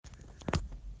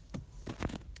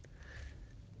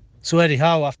So Eddie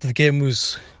Howe after the game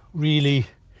was really,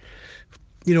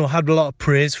 had a lot of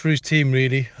praise for his team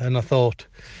really, and I thought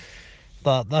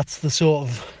that that's the sort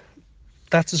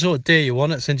of day you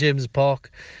want at St James's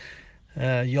Park.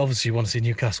 You obviously want to see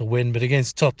Newcastle win, but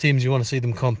against top teams you want to see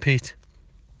them compete,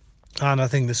 and I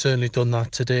think they've certainly done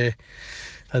that today.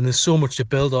 And there's so much to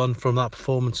build on from that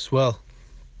performance as well.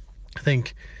 I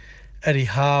think Eddie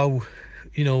Howe,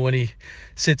 when he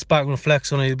sits back and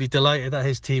reflects on it, he'll be delighted that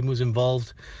his team was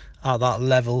involved at that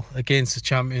level against the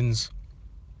champions.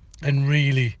 And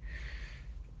really,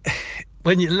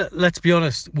 let's be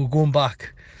honest, we're going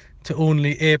back to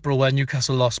only April when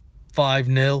Newcastle lost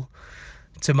 5-0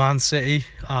 to Man City,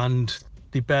 and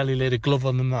they barely laid a glove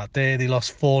on them that day. They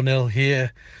lost 4-0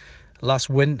 here last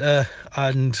winter,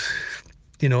 and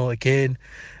again,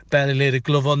 barely laid a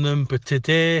glove on them. But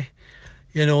today,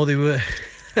 they were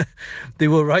they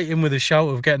were right in with a shout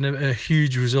of getting a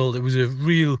huge result. It was a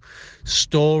real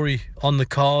story on the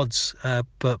cards,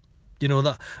 but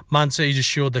that Man City just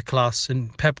showed the class.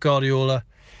 And Pep Guardiola,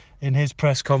 in his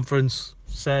press conference,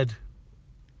 said,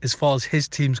 as far as his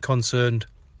team's concerned,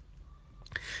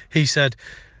 he said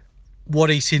what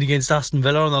he's seen against Aston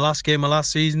Villa on the last game of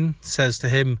last season says to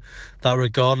him that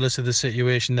regardless of the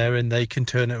situation they're in, they can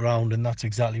turn it around, and that's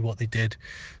exactly what they did.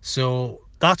 So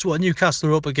that's what Newcastle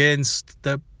are up against.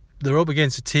 They're up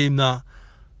against a team that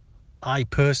I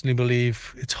personally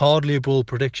believe, it's hardly a bold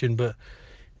prediction, but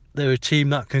they're a team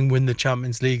that can win the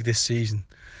Champions League this season,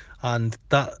 and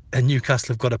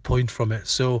Newcastle have got a point from it.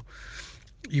 So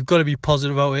you've got to be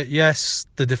positive about it. Yes,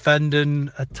 the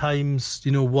defending at times,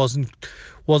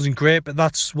 wasn't great, but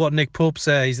that's what Nick Pope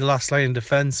said. He's the last line of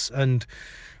defence, and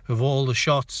of all the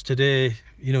shots today,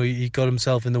 he got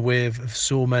himself in the way of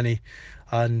so many.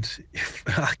 And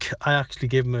I actually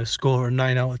give him a score of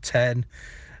 9 out of 10.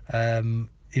 Even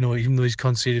though he's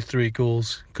conceded 3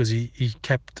 goals, because he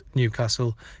kept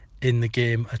Newcastle in the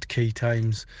game at key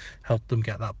times, helped them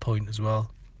get that point as well.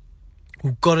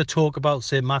 We've got to talk about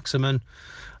St Maximin.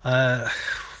 Wow,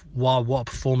 what a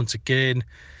performance again.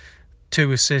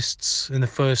 2 assists in the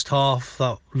first half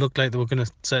that looked like they were going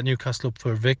to set Newcastle up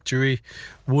for a victory.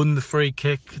 Won the free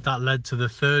kick that led to the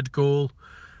 3rd goal.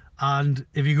 And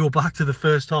if you go back to the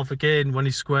first half again, when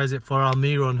he squares it for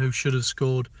Almiron, who should have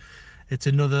scored, it's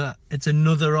another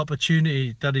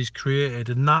opportunity that he's created,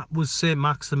 and that was St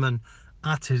Maximin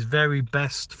at his very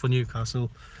best for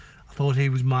Newcastle. I thought he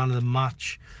was man of the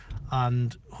match,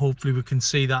 and hopefully we can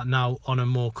see that now on a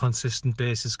more consistent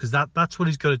basis, because that's what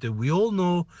he's got to do. We all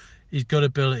know he's got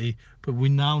ability, but we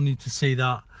now need to see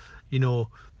that.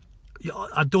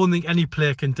 I don't think any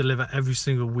player can deliver every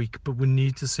single week, but we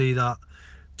need to see that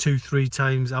 2-3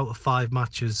 times out of 5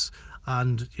 matches.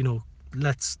 And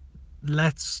let's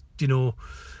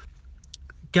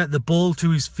get the ball to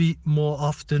his feet more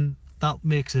often. That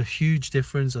makes a huge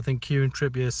difference. I think Kieran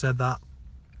Trippier said that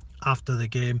after the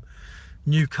game.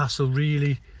 Newcastle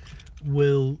really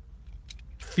will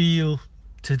feel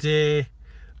today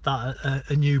that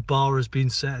a new bar has been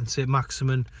set, and St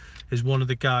Maximin is one of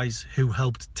the guys who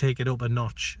helped take it up a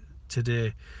notch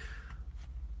today.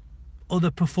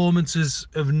 Other performances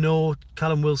of note: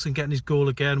 Callum Wilson getting his goal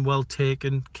again, well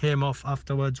taken, came off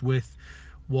afterwards with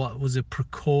what was a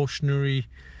precautionary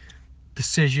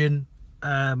decision,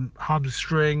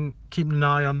 hamstring, keeping an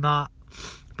eye on that.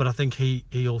 But I think he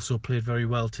also played very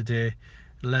well today,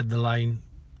 led the line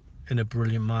in a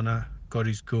brilliant manner, got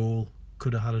his goal,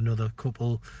 could have had another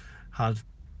couple, had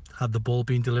the ball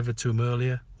been delivered to him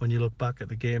earlier when you look back at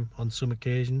the game on some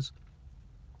occasions.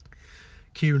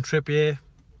 Kieran Trippier,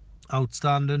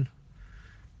 outstanding,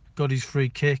 got his free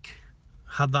kick,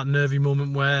 had that nervy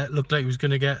moment where it looked like he was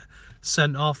going to get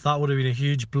sent off. That would have been a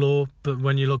huge blow, but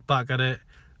when you look back at it,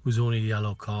 it was only a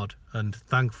yellow card, and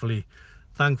thankfully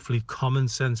common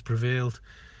sense prevailed.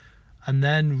 And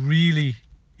then really,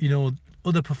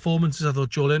 other performances, I thought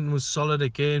Joelinton was solid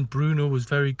again. Bruno was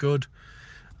very good.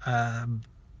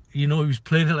 He was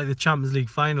playing it like the Champions League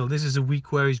final. This is a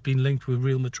week where he's been linked with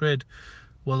Real Madrid.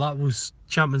 Well, that was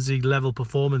Champions League level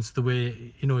performance, the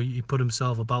way he put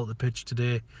himself about the pitch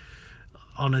today,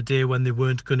 on a day when they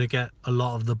weren't going to get a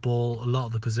lot of the ball, a lot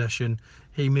of the possession.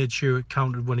 He made sure it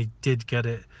counted when he did get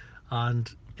it, and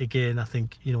again, I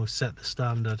think set the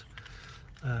standard.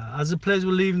 As the players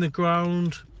were leaving the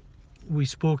ground, we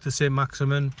spoke to St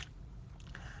Maximin.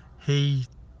 He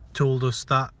told us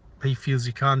that he feels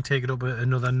he can take it up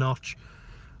another notch,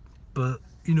 but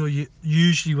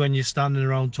usually when you're standing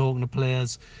around talking to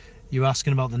players, you're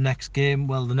asking about the next game.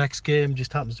 Well, the next game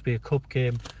just happens to be a cup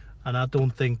game, and I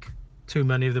don't think too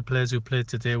many of the players who played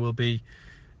today will be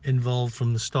involved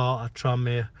from the start at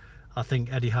Tranmere. I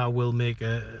think Eddie Howe will make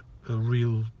a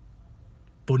real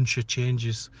bunch of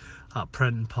changes at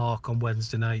Prenton Park on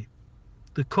Wednesday night.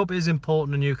 The cup is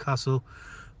important to Newcastle,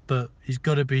 but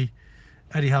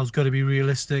Eddie Howe's got to be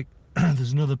realistic.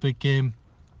 There's another big game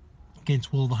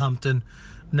against Wolverhampton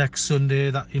next Sunday.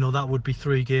 That would be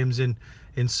 3 games in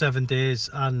 7 days,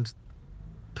 and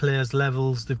players'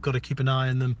 levels, they've got to keep an eye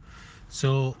on them.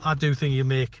 So I do think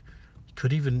he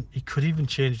could even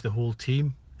change the whole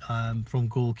team, from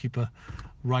goalkeeper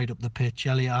right up the pitch.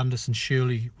 Elliot Anderson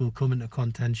surely will come into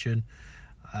contention.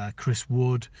 Chris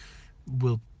Wood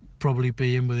will probably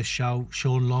be in with a shout.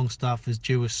 Sean Longstaff is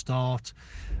due a start.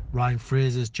 Ryan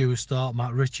Fraser's due a start.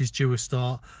 Matt Ritchie's due a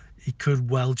start. He could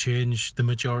well change the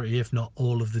majority, if not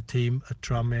all, of the team at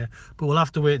Tranmere. But we'll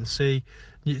have to wait and see.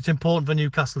 It's important for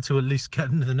Newcastle to at least get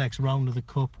into the next round of the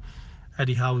Cup.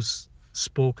 Eddie Howe's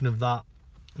spoken of that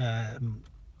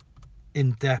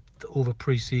in depth over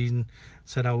pre-season,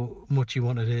 said how much he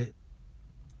wanted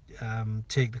to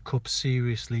take the Cup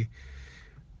seriously.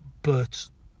 But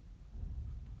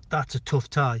that's a tough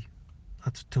tie.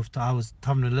 That's a tough tie. I was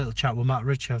having a little chat with Matt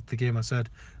Ritchie after the game. I said,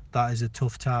 that is a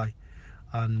tough tie.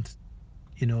 And,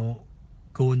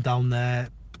 going down there,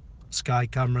 Sky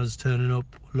cameras turning up,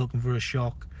 looking for a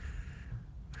shock.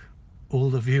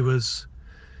 Older viewers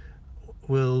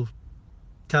will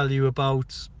tell you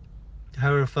about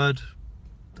Hereford.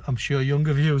 I'm sure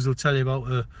younger viewers will tell you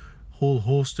about a whole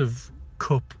host of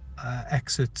Cup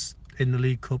exits in the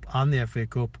League Cup and the FA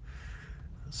Cup.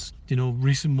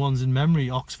 Recent ones in memory,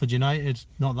 Oxford United,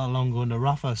 not that long ago, under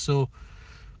Rafa. So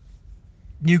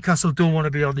Newcastle don't want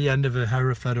to be on the end of a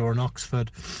Hereford or an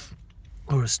Oxford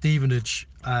or a Stevenage.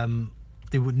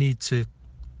 They would need to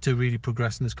really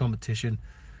progress in this competition.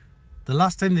 The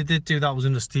last time they did do that was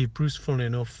under Steve Bruce, funnily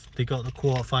enough. They got the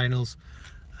quarterfinals,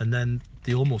 and then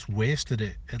they almost wasted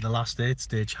it at the last 8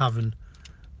 stage, having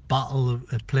battle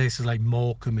at places like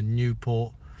Morecambe and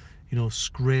Newport,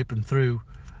 scraping through.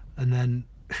 And then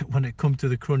when it come to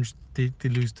the crunch, they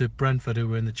lose to Brentford, who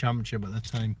were in the Championship at the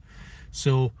time.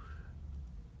 So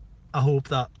I hope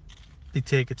that they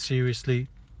take it seriously.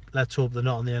 Let's hope they're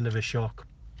not on the end of a shock.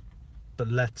 But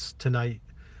let's tonight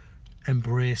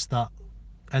embrace that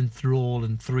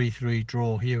enthralling 3-3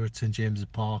 draw here at St James's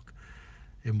Park,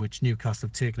 in which Newcastle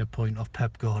have taken a point off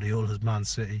Pep Guardiola's Man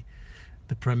City,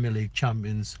 the Premier League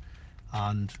champions,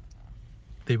 and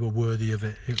they were worthy of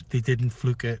it. They didn't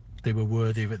fluke it. They were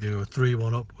worthy of it. They were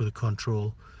 3-1 up with a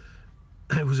control.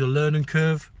 It was a learning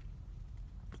curve.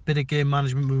 Bit of game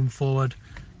management moving forward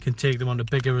can take them on to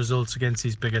bigger results against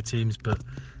these bigger teams, but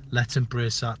let's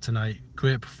embrace that tonight.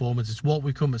 Great performance. It's what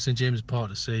we come to St James's Park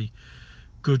to see.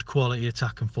 Good quality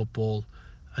attacking football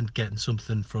and getting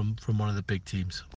something from one of the big teams.